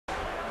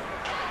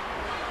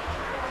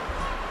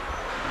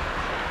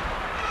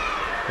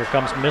Here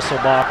comes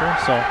Misselbacher,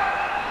 so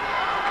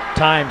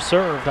time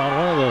served on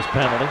one of those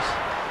penalties.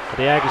 But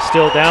the Aggies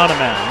still down a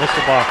man.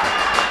 Misselbacher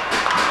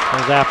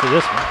goes after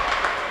this one.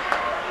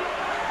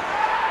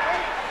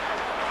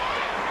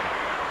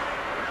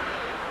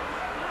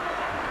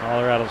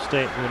 Colorado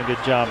State doing a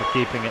good job of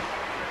keeping it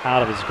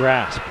out of his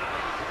grasp.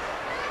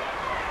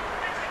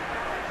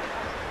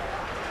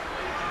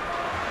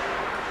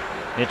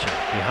 Mitchell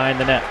behind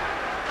the net.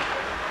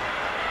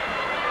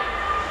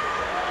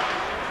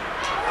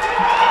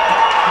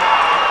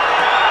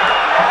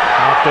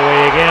 Knocked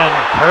away again.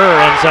 Kerr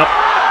ends up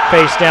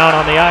face down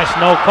on the ice.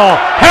 No call.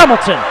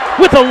 Hamilton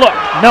with a look.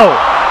 No.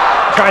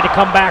 Tried to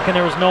come back and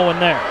there was no one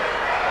there.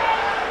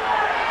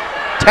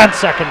 10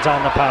 seconds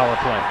on the power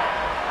play.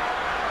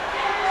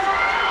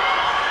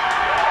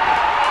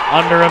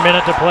 Under a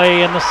minute to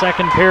play in the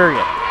second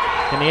period.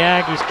 Can the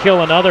Aggies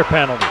kill another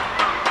penalty?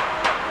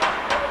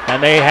 And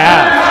they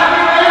have.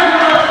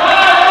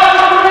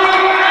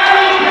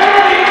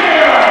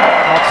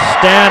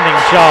 Outstanding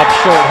job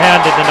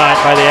short-handed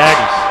tonight by the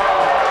Aggies.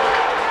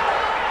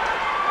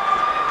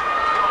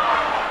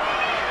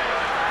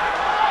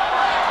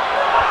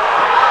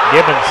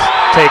 Gibbons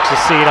takes a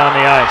seat on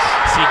the ice.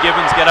 See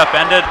Gibbons get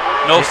upended.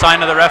 No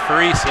sign of the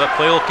referee, so that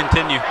play will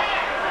continue.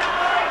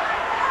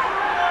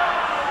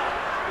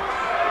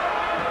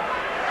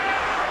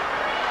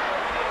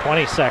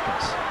 .20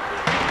 seconds.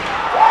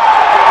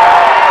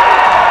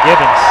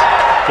 Gibbons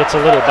gets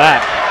a little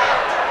back.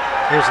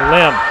 Here's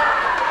Lim.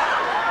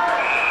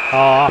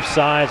 Oh,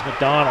 offsides,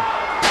 McDonald.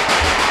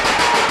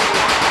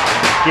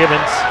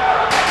 Gibbons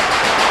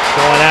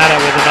going at it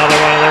with another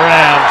one of the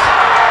Rams.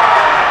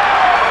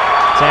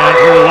 It's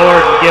Andrew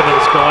Lord and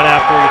Gibbons going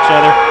after each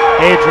other.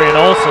 Adrian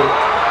Olson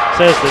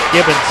says that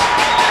Gibbons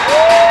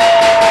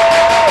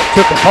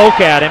took a poke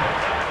at him.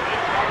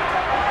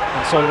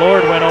 And so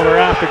Lord went over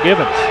after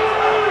Gibbons.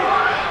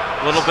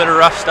 A little bit of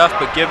rough stuff,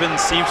 but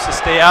Gibbons seems to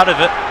stay out of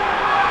it.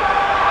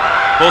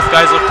 Both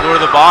guys look to go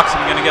to the box.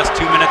 I'm going to guess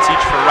 2 minutes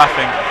each for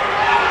roughing.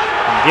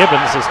 And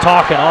Gibbons is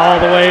talking all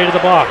the way to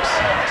the box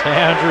to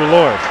Andrew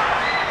Lord.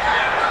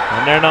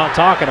 And they're not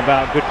talking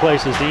about good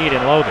places to eat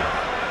in Logan.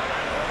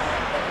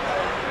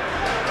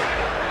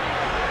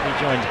 He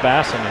joins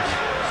Basson, who's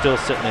still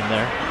sitting in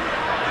there.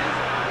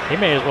 He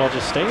may as well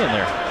just stay in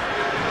there.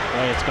 The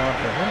way it's gone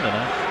for him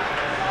tonight.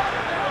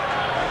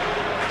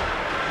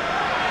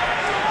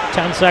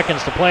 10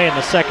 seconds to play in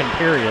the second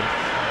period.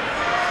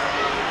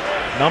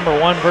 Number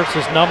 1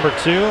 versus number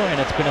 2, and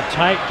it's been a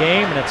tight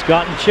game, and it's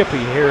gotten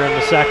chippy here in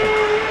the second.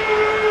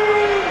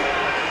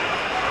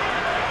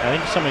 I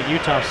think some of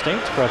Utah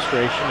State's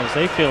frustration is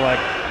they feel like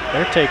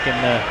they're taking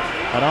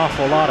an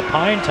awful lot of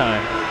pine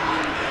time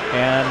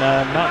and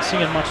not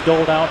seeing much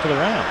doled out to the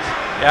Rams.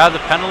 Yeah, the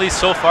penalties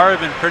so far have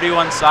been pretty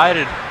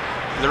one-sided.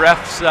 The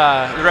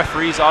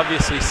referees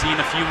obviously seen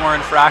a few more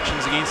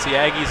infractions against the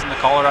Aggies and the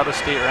Colorado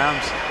State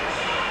Rams.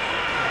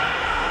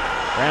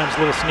 Rams a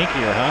little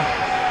sneakier, huh?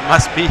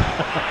 Must be.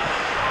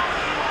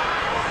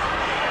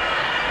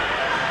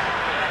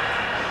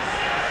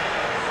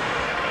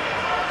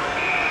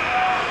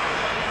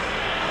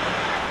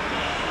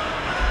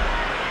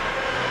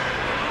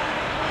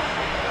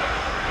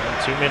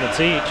 And 2 minutes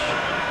each.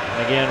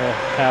 And again, we'll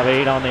have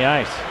 8 on the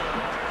ice.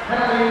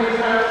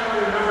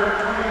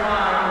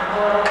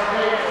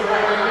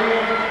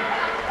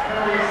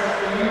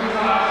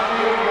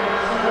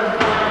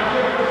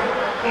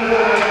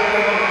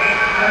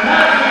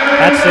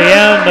 That's the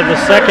end of the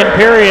second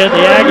period.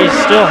 The Aggies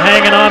still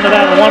hanging on to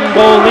that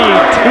 1-goal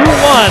lead.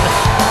 2-1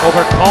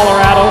 over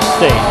Colorado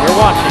State. You're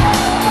watching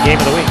the Game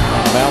of the Week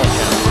on the Valley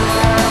Channel.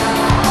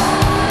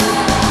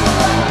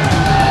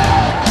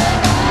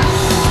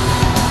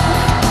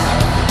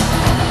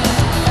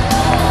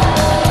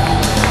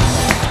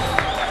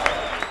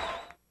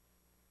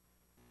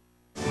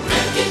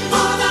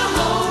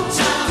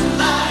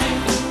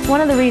 One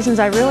of the reasons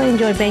I really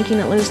enjoy banking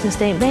at Lewiston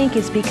State Bank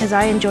is because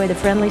I enjoy the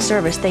friendly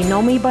service. They know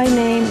me by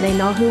name, they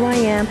know who I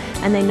am,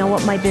 and they know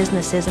what my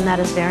business is, and that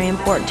is very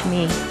important to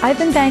me. I've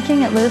been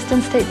banking at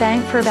Lewiston State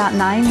Bank for about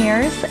 9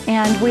 years,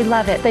 and we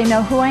love it. They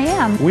know who I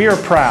am. We are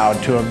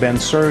proud to have been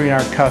serving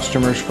our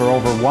customers for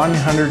over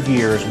 100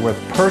 years with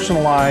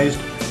personalized,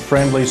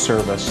 friendly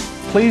service.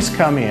 Please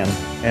come in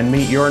and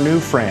meet your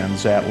new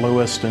friends at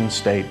Lewiston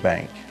State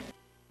Bank.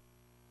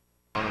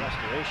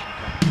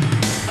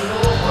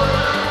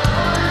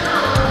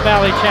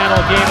 Valley Channel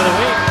Game of the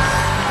Week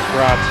is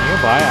brought to you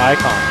by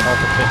Icon Health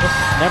and Fitness.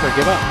 Never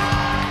give up.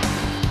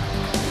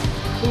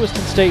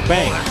 Lewiston State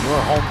Bank, your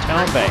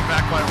hometown bank.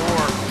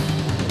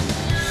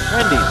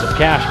 Wendy's of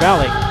Cache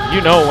Valley,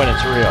 you know when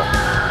it's real.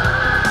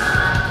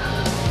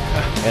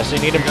 S.A.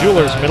 Needham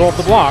Jewelers, middle of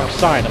the block,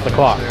 sign of the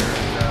clock.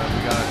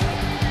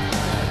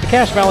 The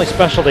Cache Valley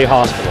Specialty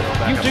Hospital,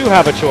 you do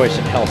have a choice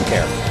in health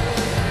care.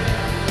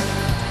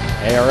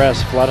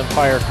 ARS Flood and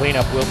Fire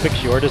Cleanup will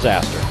fix your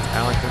disaster.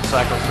 Allington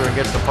cycles through and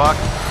gets the puck.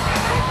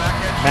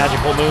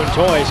 Magical Moon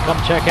Toys, come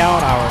check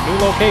out our new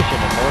location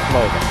in North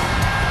Logan.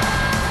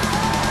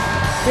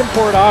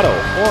 Import Auto,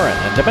 foreign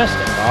and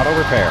domestic auto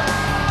repair.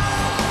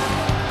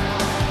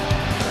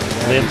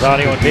 Lynn's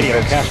Audio and Video,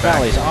 Cache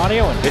Valley's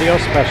audio and video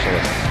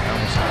specialist.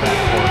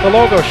 The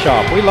Logo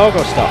Shop, we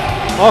logo stuff,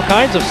 all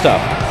kinds of stuff.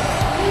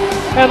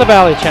 And the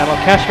Valley Channel,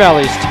 Cache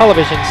Valley's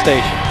television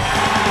station.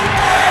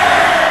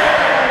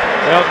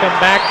 Welcome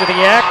back to the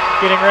Yak,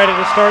 getting ready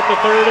to start the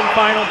third and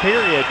final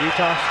period.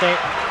 Utah State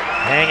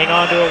hanging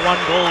on to a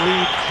 1-goal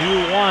lead,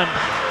 2-1.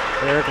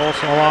 Eric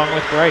Olson along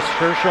with Bryce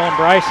Kershaw, and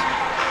Bryce,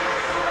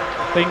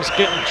 things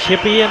getting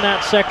chippy in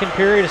that second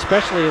period,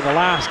 especially in the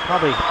last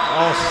probably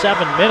all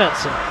 7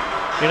 minutes. And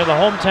you know, the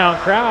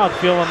hometown crowd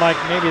feeling like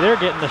maybe they're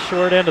getting the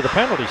short end of the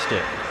penalty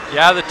stick.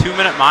 Yeah, the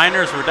 2-minute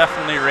minors were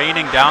definitely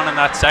raining down in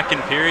that second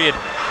period.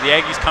 The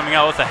Aggies coming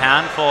out with a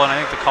handful, and I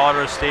think the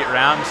Colorado State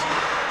Rams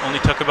only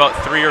took about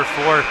 3 or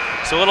 4.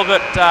 So a little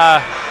bit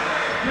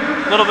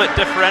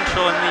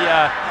differential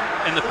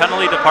in the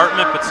penalty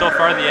department, but so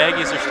far the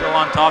Aggies are still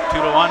on top,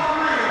 2-1.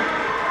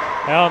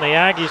 Well, the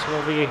Aggies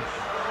will be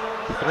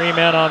 3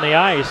 men on the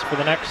ice for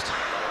the next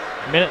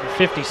minute and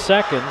 50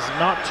 seconds.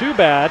 Not too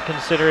bad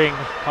considering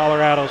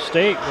Colorado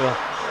State will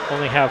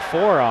only have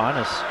 4 on,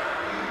 as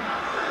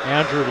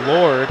Andrew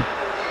Lord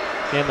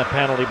in the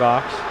penalty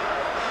box.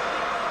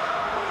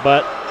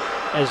 But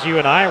as you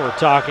and I were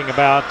talking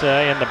about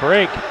in the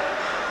break,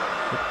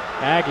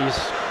 Aggies,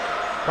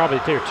 probably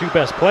their 2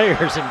 best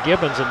players in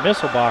Gibbons and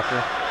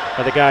Misselbacher,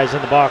 are the guys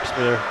in the box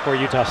for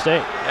Utah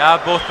State. Yeah,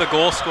 both the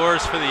goal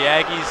scorers for the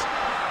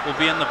Aggies will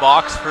be in the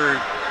box for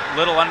a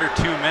little under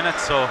 2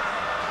 minutes, so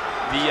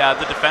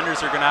the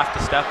defenders are going to have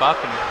to step up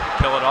and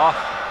kill it off.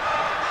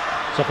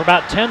 So for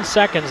about 10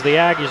 seconds, the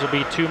Aggies will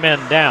be 2 men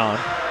down.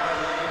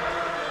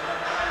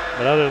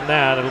 But other than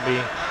that,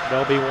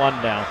 they'll be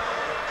 1 down.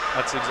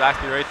 That's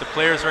exactly right. The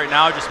players right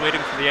now are just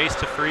waiting for the ice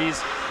to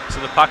freeze so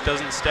the puck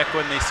doesn't stick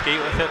when they skate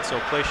with it, so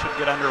play should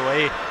get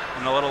underway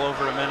in a little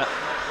over a minute.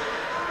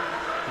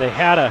 They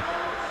had a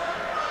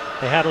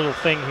little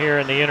thing here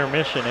in the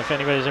intermission. If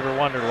anybody's ever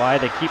wondered why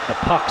they keep the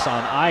pucks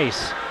on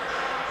ice,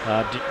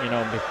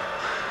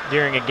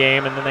 during a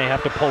game, and then they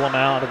have to pull them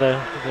out of the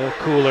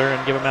cooler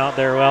and give them out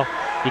there. Well,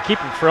 you keep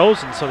them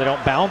frozen so they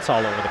don't bounce all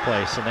over the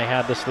place. And they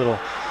had this little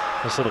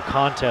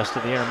contest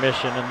at the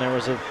intermission, and there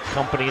was a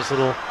company's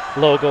little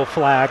logo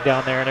flag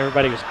down there, and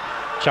everybody was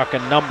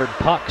chucking numbered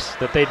pucks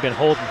that they'd been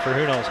holding for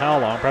who knows how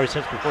long, probably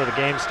since before the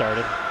game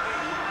started.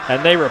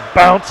 And they were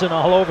bouncing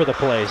all over the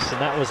place,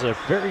 and that was a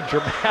very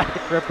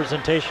dramatic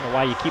representation of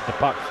why you keep the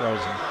puck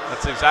frozen.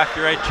 That's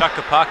exactly right. Chuck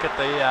a puck at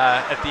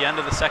the end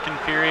of the second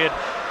period,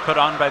 put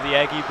on by the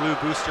Aggie Blue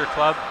Booster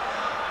Club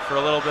for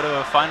a little bit of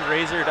a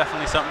fundraiser.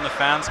 Definitely something the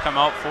fans come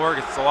out for.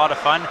 It's a lot of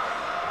fun.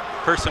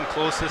 Person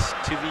closest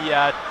to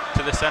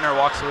the center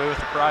walks away with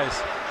the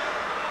prize.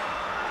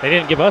 They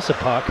didn't give us a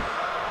puck.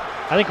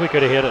 I think we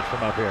could have hit it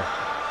from up here.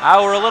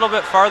 We're a little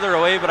bit farther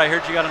away, but I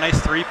heard you got a nice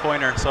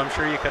 3-pointer, so I'm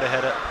sure you could have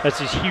hit it. That's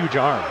these huge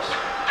arms.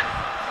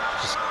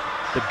 Just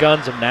the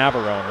guns of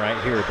Navarone right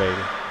here,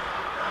 baby.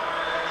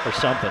 Or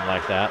something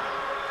like that.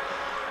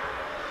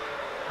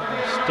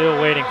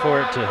 Still waiting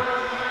for it to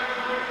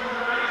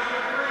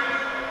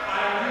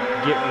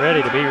get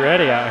ready to be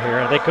ready out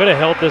here. They could have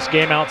held this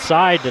game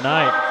outside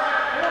tonight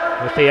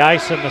with the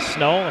ice and the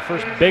snow, the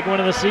first big one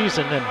of the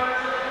season.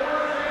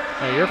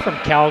 And you're from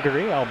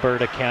Calgary,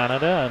 Alberta,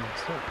 Canada, and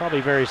it's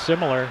probably very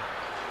similar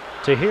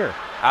to here.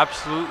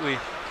 Absolutely.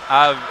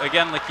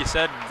 Again, like you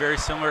said, very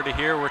similar to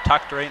here. We're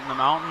tucked right in the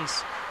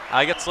mountains.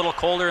 It gets a little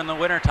colder in the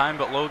wintertime,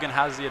 but Logan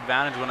has the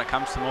advantage when it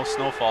comes to most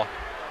snowfall.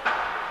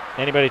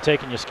 Anybody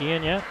taking you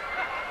skiing yet?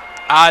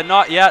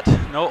 Not yet.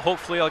 No,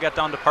 hopefully I'll get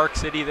down to Park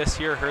City this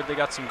year. Heard they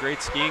got some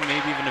great skiing,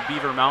 maybe even a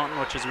Beaver Mountain,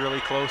 which is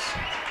really close.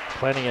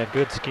 Plenty of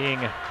good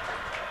skiing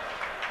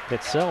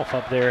itself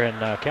up there in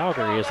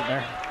Calgary, isn't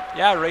there?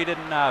 Yeah, right in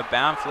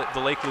Banff, the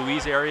Lake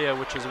Louise area,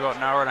 which is about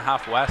an hour and a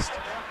half west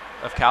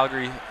of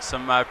Calgary.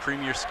 Some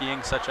premier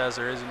skiing such as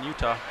there is in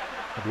Utah.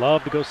 I'd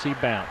love to go see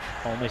Banff.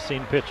 Only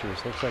seen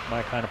pictures. Looks like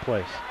my kind of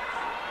place.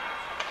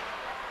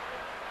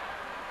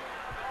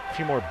 A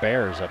few more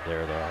bears up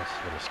there, though. It's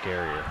a little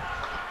scarier.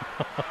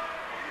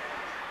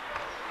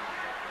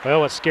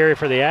 Well, what's scary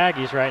for the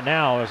Aggies right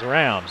now is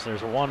Rams.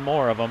 There's 1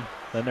 more of them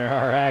than there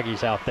are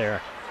Aggies out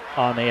there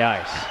on the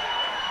ice.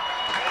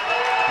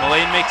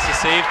 Mullane makes the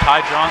save.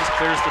 Ty Johns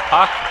clears the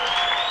puck.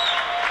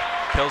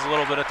 Kills a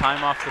little bit of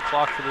time off the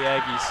clock for the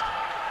Aggies.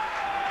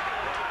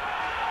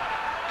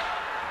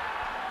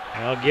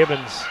 Well,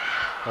 Gibbons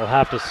will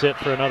have to sit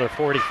for another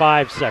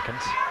 45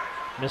 seconds.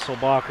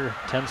 Misselbacher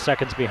 10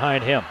 seconds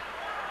behind him.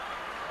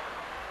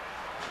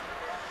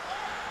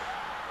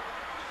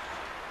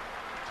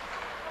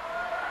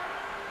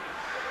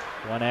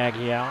 One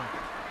Aggie out,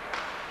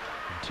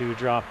 and 2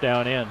 drop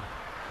down in.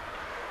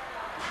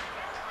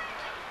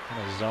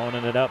 Kind of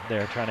zoning it up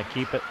there, trying to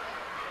keep it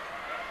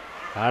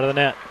out of the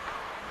net.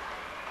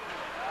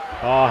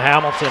 Oh,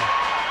 Hamilton.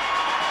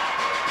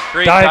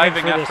 Great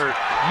diving effort.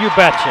 You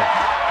betcha.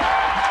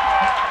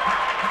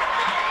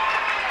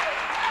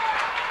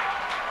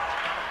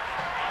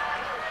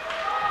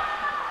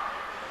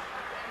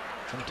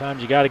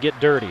 Sometimes you got to get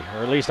dirty,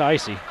 or at least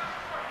icy.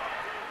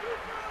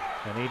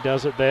 And he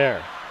does it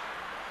there.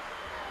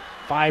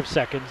 5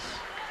 seconds.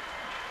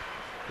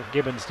 for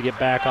Gibbons to get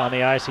back on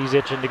the ice. He's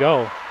itching to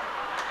go.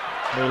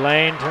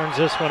 Mulane turns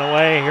this one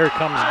away. Here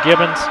comes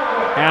Gibbons.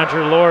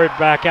 Andrew Lord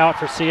back out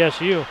for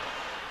CSU.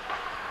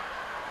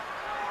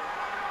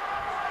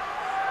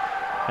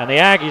 And the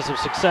Aggies have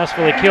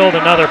successfully killed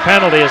another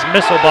penalty as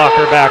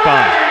Misselbacher back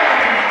on.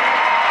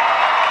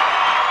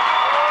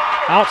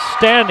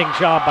 Outstanding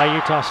job by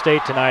Utah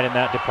State tonight in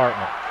that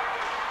department.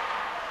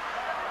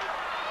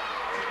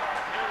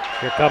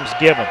 Here comes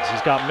Gibbons.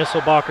 He's got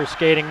Misselbacher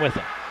skating with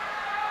him.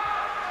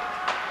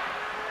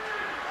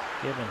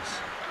 Gibbons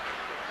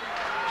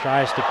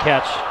tries to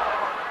catch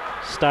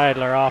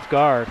Steidler off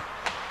guard.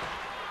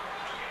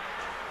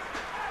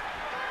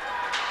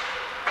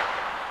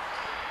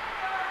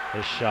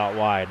 His shot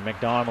wide.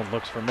 McDonald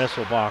looks for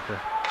Misselbacher,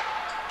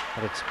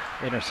 but it's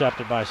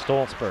intercepted by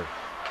Stolzberg.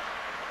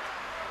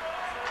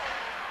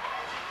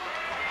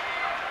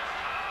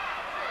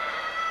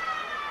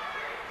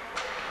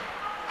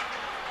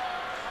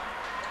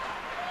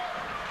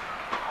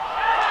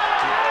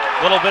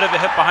 A little bit of a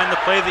hit behind the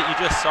play that you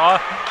just saw.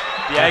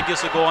 The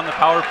Aggies will go on the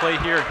power play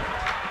here.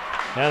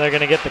 Now they're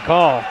going to get the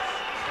call.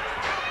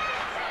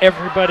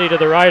 Everybody to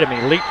the right of me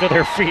leaped to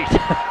their feet,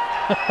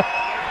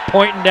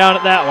 pointing down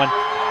at that one.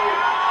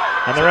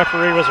 And the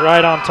referee was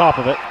right on top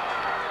of it.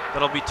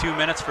 That'll be 2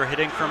 minutes for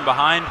hitting from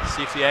behind.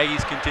 See if the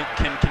Aggies can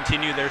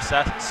continue their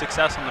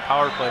success on the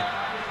power play.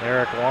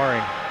 Eric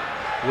Waring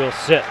will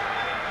sit.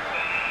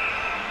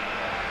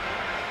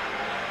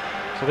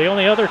 So the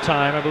only other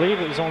time, I believe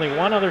it was only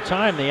one other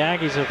time the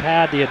Aggies have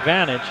had the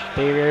advantage,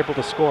 they were able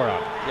to score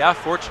on. Yeah,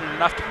 fortunate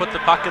enough to put the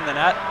puck in the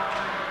net.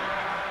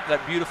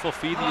 That beautiful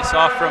feed that you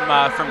saw from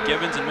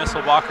Gibbons and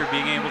Misselbacher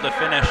being able to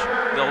finish.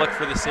 They'll look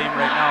for the same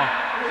right now.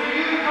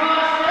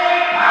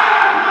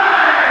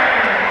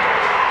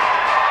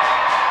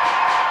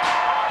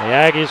 The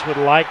Aggies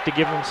would like to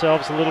give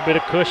themselves a little bit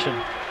of cushion.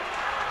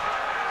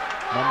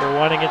 Number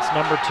one against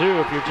number two.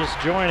 If you're just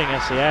joining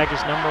us, the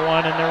Aggies number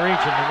one in their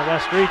region, in the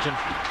West region.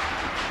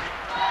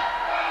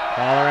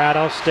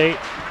 Colorado State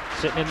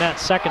sitting in that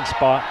second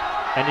spot.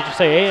 And did you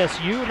say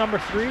ASU number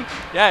 3?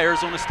 Yeah,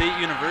 Arizona State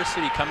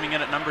University coming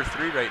in at number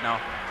 3 right now.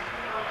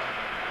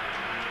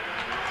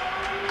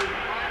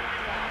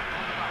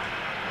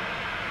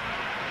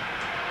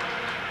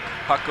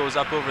 Puck goes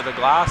up over the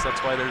glass.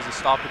 That's why there's a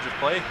stoppage of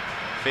play.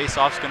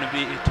 Face-off's going to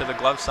be to the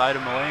glove side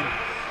of Mulane.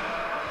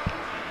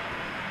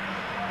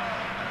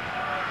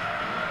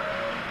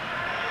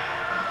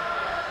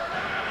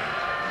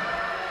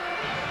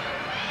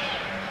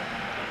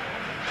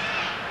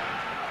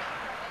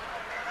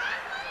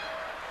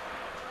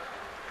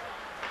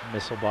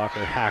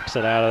 Misselbacher hacks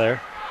it out of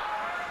there.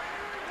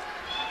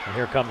 And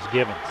here comes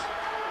Gibbons.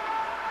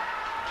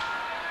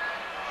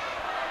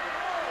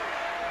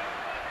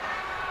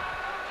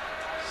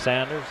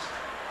 Sanders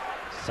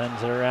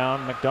sends it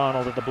around.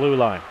 McDonald at the blue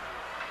line.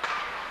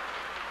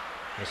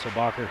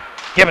 Misselbacher.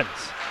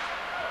 Gibbons.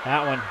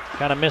 That one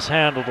kind of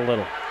mishandled a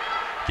little.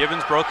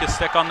 Gibbons broke his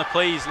stick on the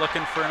play. He's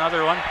looking for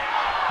another one.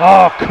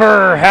 Oh,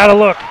 Kerr had a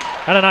look.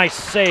 And a nice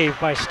save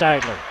by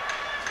Steidler.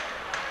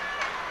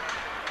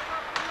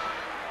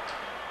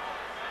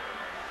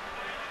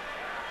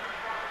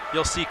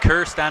 You'll see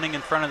Kerr standing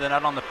in front of the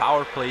net on the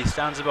power play. He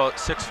stands about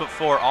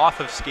 6'4" off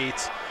of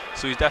skates,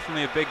 so he's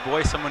definitely a big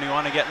boy, someone you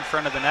want to get in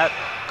front of the net,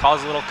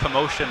 cause a little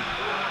commotion.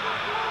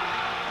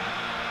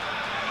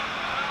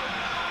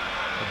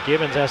 But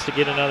Gibbons has to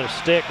get another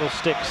stick. Those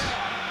sticks,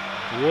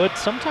 wood,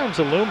 sometimes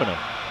aluminum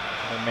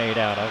they're made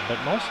out of, but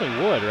mostly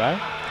wood,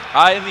 right?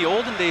 In the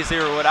olden days they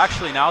were wood.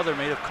 Actually now they're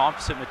made of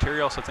composite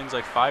material, so things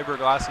like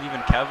fiberglass and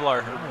even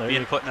Kevlar are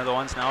being put into the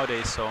ones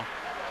nowadays. So.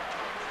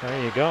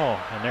 There you go.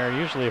 And they're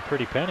usually a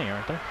pretty penny,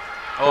 aren't they?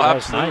 Oh,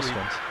 absolutely. Nice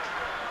ones.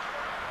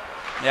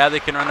 Yeah, they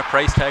can run a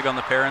price tag on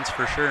the parents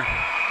for sure.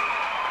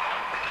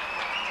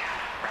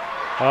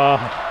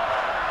 That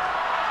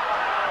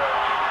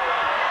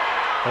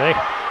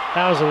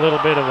was a little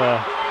bit of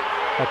a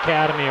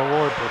Academy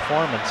Award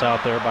performance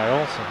out there by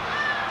Olsen.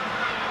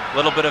 A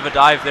little bit of a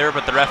dive there,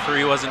 but the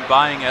referee wasn't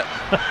buying it.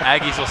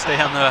 Aggies will stay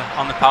on the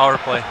power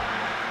play.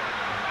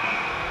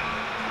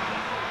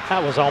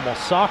 That was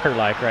almost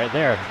soccer-like right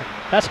there.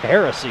 That's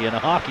heresy in a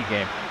hockey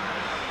game.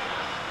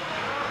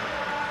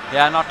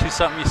 Yeah, not too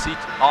something you see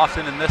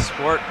often in this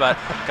sport, but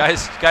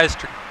guys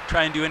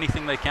try and do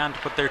anything they can to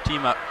put their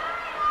team up.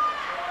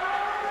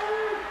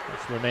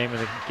 That's the name of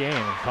the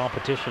game,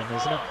 competition,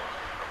 isn't it?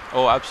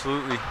 Oh,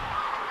 absolutely.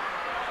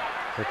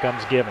 Here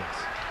comes Gibbons.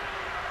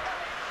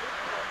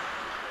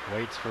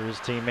 Waits for his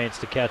teammates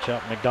to catch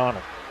up.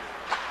 McDonald.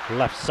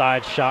 Left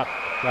side shot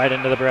right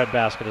into the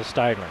breadbasket of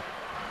Steidler.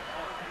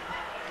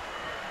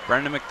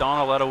 Brendan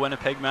McDonald out of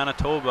Winnipeg,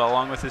 Manitoba,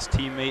 along with his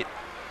teammate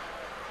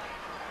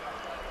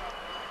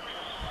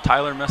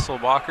Tyler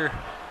Misselbacher,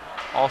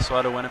 also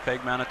out of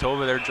Winnipeg,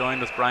 Manitoba. They're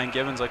joined with Brian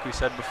Gibbons, like we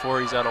said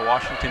before. He's out of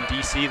Washington,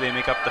 D.C. They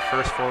make up the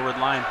first forward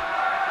line.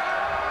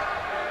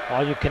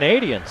 All you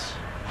Canadians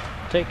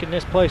taking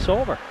this place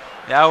over.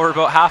 Yeah, we're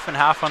about half and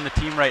half on the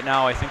team right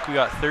now. I think we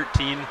got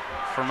 13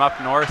 from up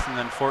north and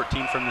then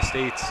 14 from the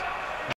States.